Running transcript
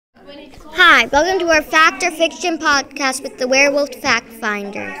Hi, welcome to our Fact or Fiction podcast with the Werewolf Fact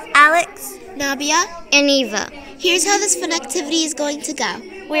Finders. Alex, Nabia, and Eva. Here's how this fun activity is going to go.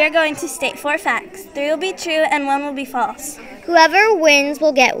 We are going to state 4 facts. 3 will be true and 1 will be false. Whoever wins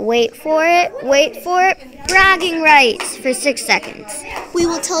will get, wait for it, bragging rights for 6 seconds. We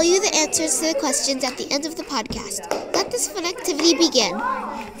will tell you the answers to the questions at the end of the podcast. Let this fun activity begin.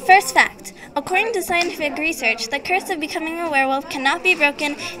 First fact. According to scientific research, the curse of becoming a werewolf cannot be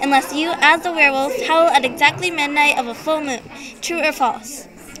broken unless you, as a werewolf, howl at exactly midnight of a full moon. True or false?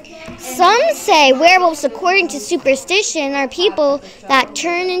 Some say werewolves, according to superstition, are people that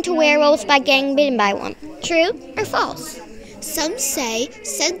turn into werewolves by getting bitten by one. True or false? Some say,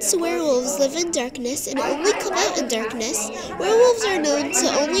 since werewolves live in darkness and only come out in darkness, werewolves are known to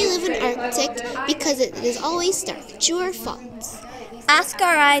only live in Arctic because it is always dark. True or false?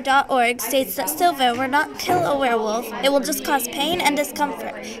 AskRI.org states that silver will not kill a werewolf. It will just cause pain and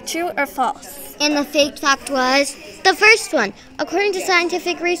discomfort. True or false? And the fake fact was the first one. According to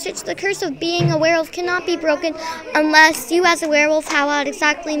scientific research, the curse of being a werewolf cannot be broken unless you as a werewolf howl at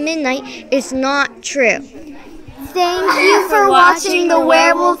exactly midnight is not true. Thank you for watching the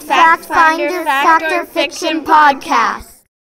Werewolf Fact Finder Fact or Fiction podcast.